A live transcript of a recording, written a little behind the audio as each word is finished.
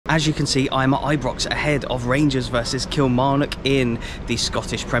As you can see, I'm at Ibrox ahead of Rangers versus Kilmarnock in the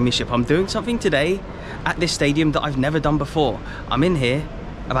Scottish Premiership. I'm doing something today at this stadium that I've never done before. I'm in here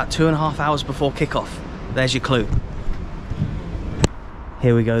about 2.5 hours before kickoff. There's your clue.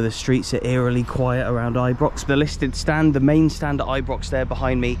 Here we go, the streets are eerily quiet around Ibrox. The listed stand, the main stand at Ibrox there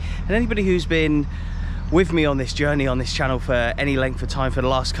behind me. And anybody who's been with me on this journey on this channel for any length of time for the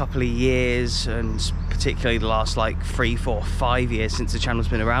last couple of years, and particularly the last like 3, 4, 5 years since the channel's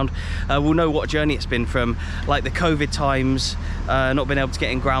been around, will know what journey it's been from like the COVID times, not being able to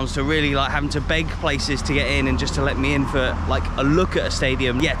get in grounds, to really like having to beg places to get in and just to let me in for like a look at a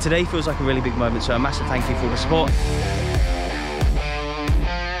stadium. Yeah, today feels like a really big moment, so a massive thank you for the support.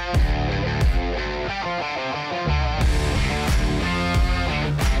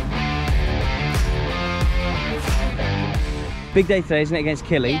 Big day today, isn't it, against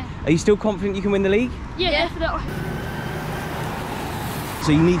Killy? Yeah. Are you still confident you can win the league? Yeah, definitely.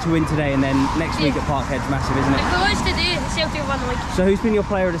 So you need to win today, and then next week at Parkhead's massive, isn't it? If we lose today, Celtic won the league. So who's been your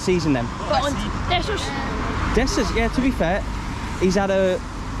player of the season then? Butland. Dessers, yeah, to be fair, he's had a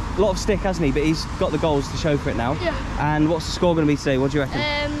lot of stick, hasn't he? But he's got the goals to show for it now. Yeah. And what's the score going to be today? What do you reckon?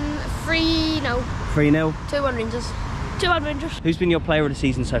 3-0. 3-0? 2-1 Rangers. 2-1 Rangers. Who's been your player of the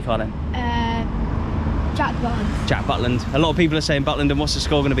season so far then? Jack Butland. Jack Butland. A lot of people are saying Butland, and what's the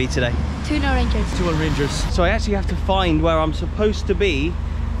score going to be today? 2-0 Rangers. 2-1 Rangers. So I actually have to find where I'm supposed to be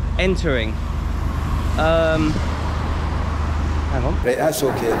entering. Hang on. Right, that's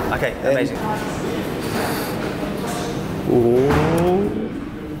okay. Okay, amazing. Oh.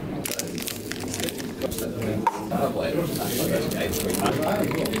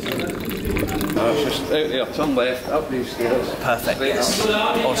 It's just out there, turn left, up these stairs. Perfect.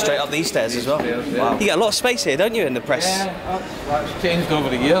 Oh, straight up these stairs as well. Wow. You get a lot of space here, don't you, in the press? Yeah, that's changed over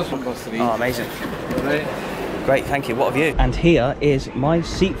the years. Oh, amazing. Right. Great, thank you. What have you? And here is my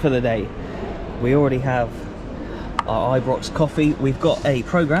seat for the day. We already have our Ibrox coffee. We've got a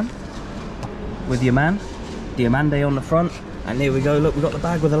programme with Diamande on the front. And here we go, look, we've got the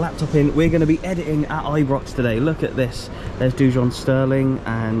bag with a laptop in. We're going to be editing at Ibrox today. Look at this. There's Dujon Sterling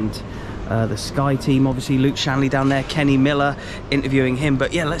and the Sky team, obviously Luke Shanley down there, Kenny Miller interviewing him.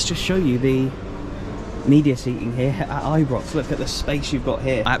 But yeah, let's just show you the media seating here at Ibrox. Look at the space you've got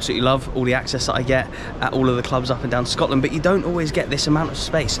here. I absolutely love all the access that I get at all of the clubs up and down Scotland, but you don't always get this amount of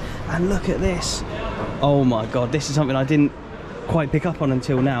space. And look at this. Oh my God, this is something I didn't quite pick up on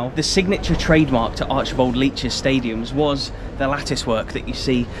until now. The signature trademark to Archibald Leitch's stadiums was the lattice work that you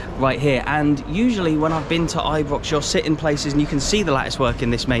see right here. And usually when I've been to Ibrox, you'll sit in places and you can see the lattice work in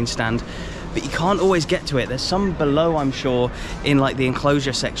this main stand, but you can't always get to it. There's some below, I'm sure, in like the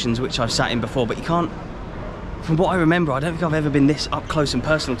enclosure sections, which I've sat in before, but you can't. From what I remember, I don't think I've ever been this up close and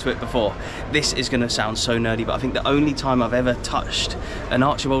personal to it before. This is going to sound so nerdy, but I think the only time I've ever touched an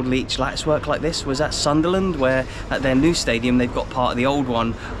Archibald Leitch lattice work like this was at Sunderland, where at their new stadium they've got part of the old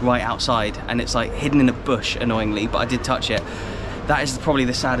one right outside, and it's like hidden in a bush annoyingly, but I did touch it. That is probably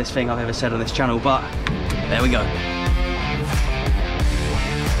the saddest thing I've ever said on this channel, but there we go.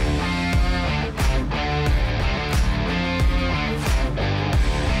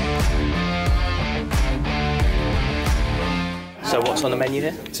 So what's on the menu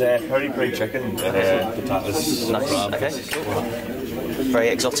here? It's peri-peri chicken, potatoes. Nice, okay, cool. Very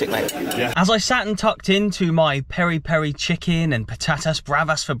exotic, mate. Yeah. As I sat and tucked into my peri-peri chicken and patatas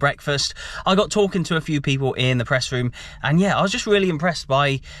bravas for breakfast, I got talking to a few people in the press room, and yeah, I was just really impressed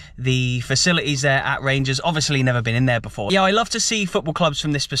by the facilities there at Rangers. Obviously never been in there before. Yeah, I love to see football clubs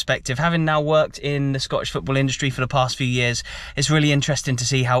from this perspective. Having now worked in the Scottish football industry for the past few years, it's really interesting to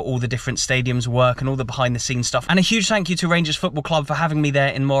see how all the different stadiums work and all the behind the scenes stuff. And a huge thank you to Rangers Football Club for having me there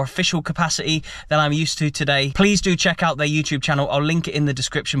in more official capacity than I'm used to today. Please do check out their YouTube channel. I'll link it in the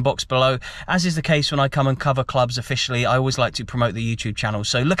description box below. As is the case when I come and cover clubs officially, I always like to promote the YouTube channel.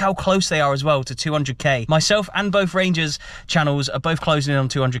 So look how close they are as well to 200k. Myself and both Rangers channels are both closing in on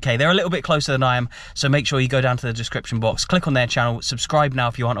 200k. They're a little bit closer than I am, so make sure you go down to the description box, click on their channel, subscribe now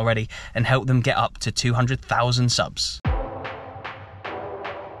if you aren't already, and help them get up to 200,000 subs.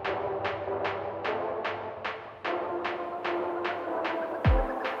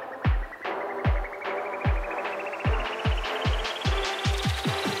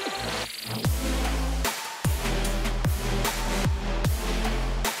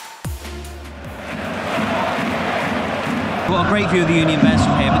 got a great view of the Union Bears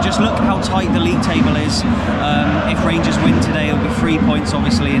from here, but just look how tight the league table is. If Rangers win today, it'll be 3 points,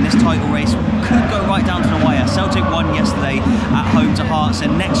 obviously, and this title race could go right down to the wire. Celtic won yesterday at home to Hearts,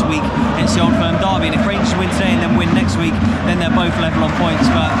 and next week it's the Old Firm derby, and if Rangers win today and then win next week, then they're both level on points.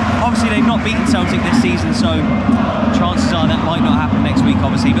 But obviously they've not beaten Celtic this season, so chances are that might not happen next week,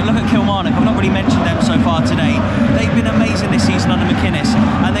 obviously. But look at Kilmarnock, I've not really mentioned them so far today. They've been amazing this season under McInnes,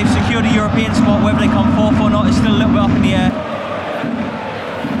 and they've secured a European spot. Whether they come fourth or not is still a little bit up in the air.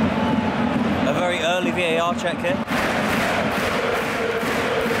 A very early VAR check here.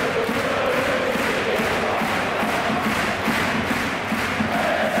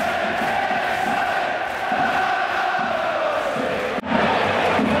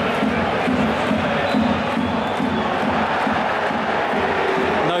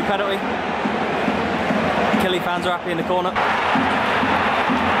 No penalty. Killy fans are happy in the corner.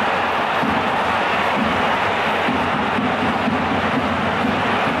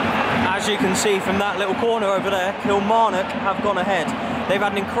 As you can see from that little corner over there, Kilmarnock have gone ahead. They've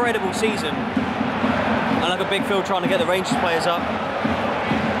had an incredible season. And like a big field trying to get the Rangers players up.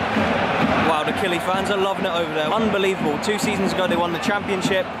 Wow, the Killy fans are loving it over there. Unbelievable. 2 seasons ago they won the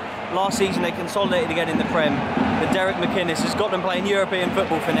championship. Last season they consolidated again in the Prem. But Derek McInnes has got them playing European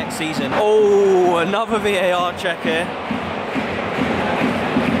football for next season. Oh, another VAR check here.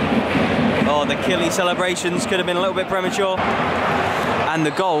 Oh, the Killy celebrations could have been a little bit premature. And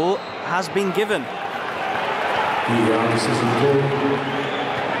the goal has been given.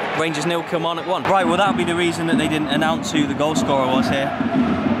 Rangers 0, Kilmarnock 1. Right, well that'll be the reason that they didn't announce who the goal scorer was here.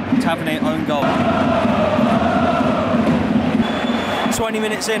 Tavernier own goal. 20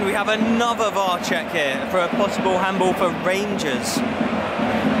 minutes in, we have another VAR check here for a possible handball for Rangers.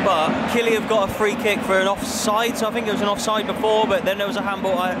 But Killy have got a free kick for an offside, so I think it was an offside before, but then there was a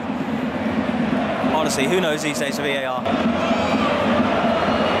handball. Honestly, who knows these days of VAR?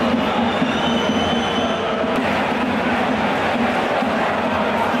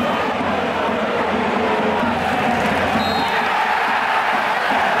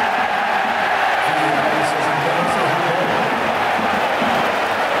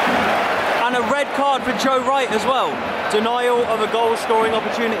 Card for Joe Wright as well. Denial of a goal scoring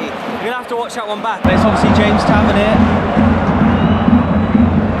opportunity. You're going to have to watch that one back. But it's obviously James Tavernier.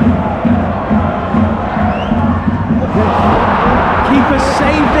 Keeper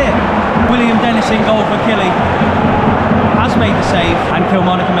saved it. William Dennis in goal for Killy. Has made the save, and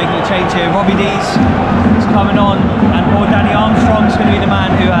Kilmarnock are making a change here. Robbie Dees is coming on, and poor Danny Armstrong's going to be the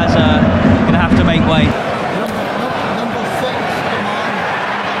man who has going to have to make way.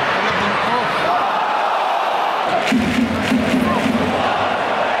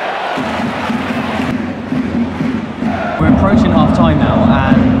 We're approaching half time now,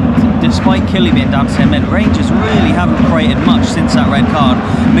 and despite Killy being down to 10 men, Rangers really haven't created much since that red card.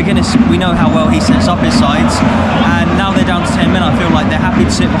 McInnes, we know how well he sets up his sides, and now they're down to 10 men. I feel like they're happy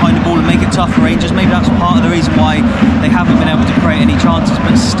to sit behind the ball and make it tough for Rangers. Maybe that's part of the reason why they haven't been able to create any chances,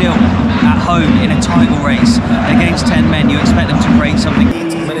 but still, at home in a title race against 10 men, you expect them to create something.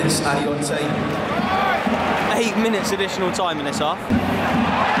 18 minutes added on time. 8 minutes additional time in this half.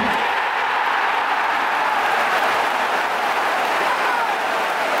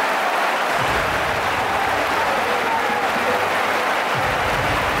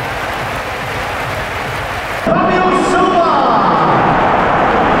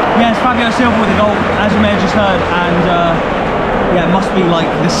 Yes, Fabio Silva with the goal, as you may have just heard, and yeah, it must be like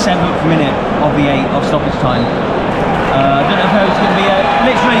the 7th minute of the 8 of stoppage time. I don't know if it's going to be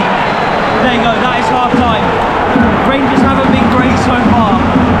literally, there you go, that is half time. Rangers haven't been great so far,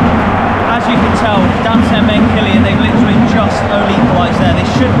 as you can tell, down to 10 men Killy, and they've literally just only equalised there. They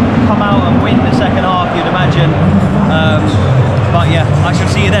should come out and win the second half, you'd imagine. But yeah, I shall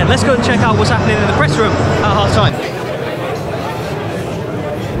see you then. Let's go and check out what's happening in the press room at half time.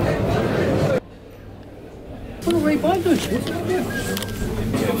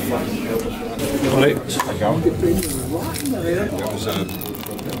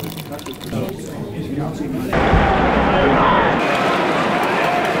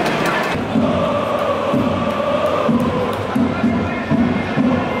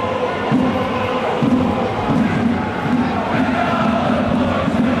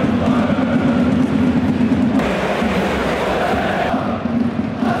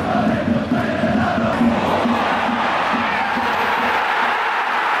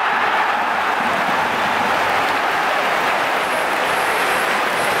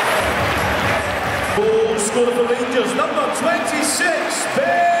 Score for Rangers, number 26,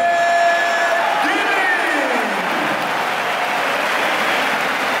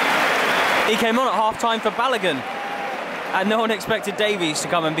 He came on at half time for Balogun. and no one expected Davies to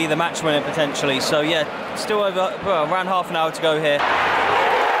come and be the match winner potentially. So yeah, still over, well, around half an hour to go here.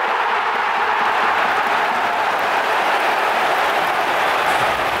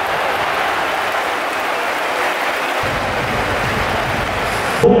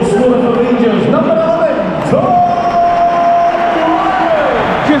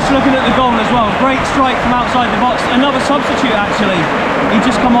 Just looking at the goal as well, great strike from outside the box, another substitute actually. He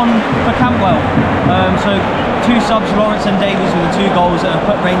just come on for Campbell. So 2 subs, Lawrence and Davies with the 2 goals that have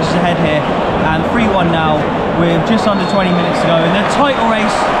put Rangers ahead here. And 3-1 now with just under 20 minutes to go. And the title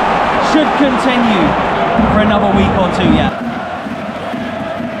race should continue for another week or 2 yet.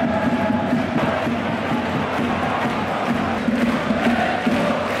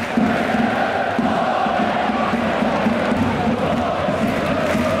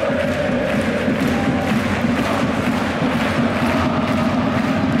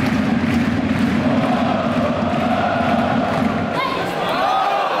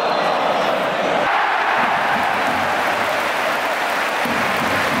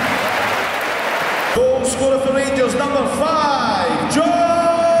 Goal scorer for Rangers, number 5,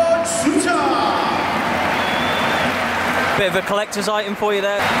 George Suter. Bit of a collector's item for you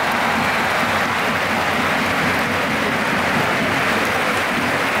there.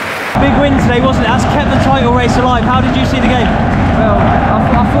 Big win today, wasn't it? That's kept the title race alive. How did you see the game? Well,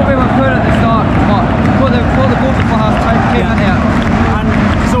 I thought we were good at the start, but before the goal before half time came in here. And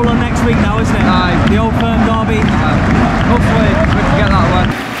it's all on next week now, isn't it? Aye. The Old Firm derby. Hopefully we can get that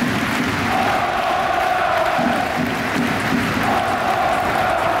one.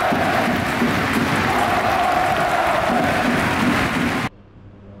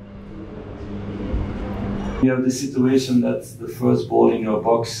 You have the situation that the first ball in your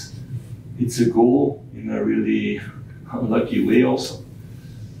box, it's a goal in a really unlucky way also.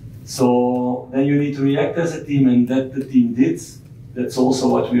 So then you need to react as a team, and that the team did. That's also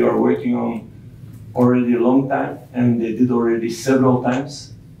what we are working on already a long time, and they did already several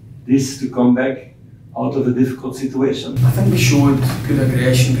times. This to come back out of a difficult situation. I think we showed good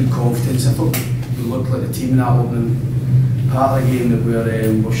aggression, good confidence. I thought we looked like the team in that opening part of the game that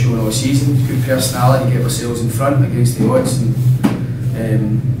we're showing all season. Good personality, get ourselves in front against the odds and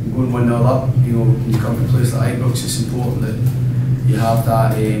go and 1-0 up. You know, when you come to a place like Ibrox, it's important that you have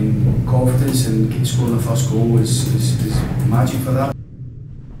that confidence, and scoring the first goal is magic for that.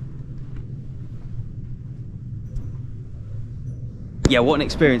 Yeah, what an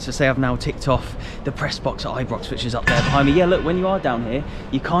experience to say I've now ticked off the press box at Ibrox, which is up there behind me. Yeah, look, when you are down here,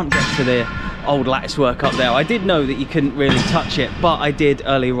 you can't get to the old lattice work up there. I did know that you couldn't really touch it, but I did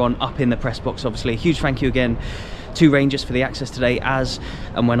earlier on up in the press box, obviously. A huge thank you again to Rangers for the access today, as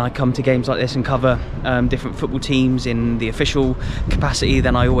and when I come to games like this and cover different football teams in the official capacity,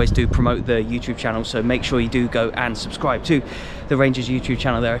 then I always do promote the YouTube channel, so make sure you do go and subscribe to the Rangers YouTube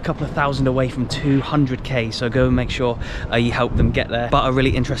channel. They're a couple of thousand away from 200k, so go and make sure you help them get there. But a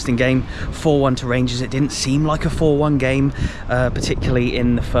really interesting game, 4-1 to Rangers. It didn't seem like a 4-1 game, particularly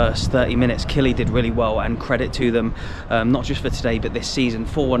in the first 30 minutes. Killy did really well, and credit to them, not just for today but this season.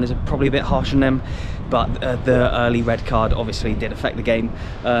 4-1 is probably a bit harsh on them, but the early red card obviously did affect the game.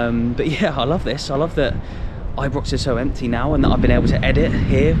 But yeah, I love this. I love that Ibrox is so empty now, and that I've been able to edit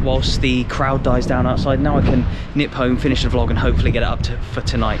here whilst the crowd dies down outside. Now I can nip home, finish the vlog, and hopefully get it up for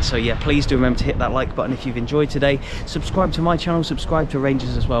tonight. So yeah, please do remember to hit that like button if you've enjoyed today. Subscribe to my channel, subscribe to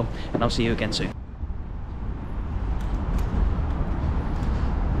Rangers as well, and I'll see you again soon.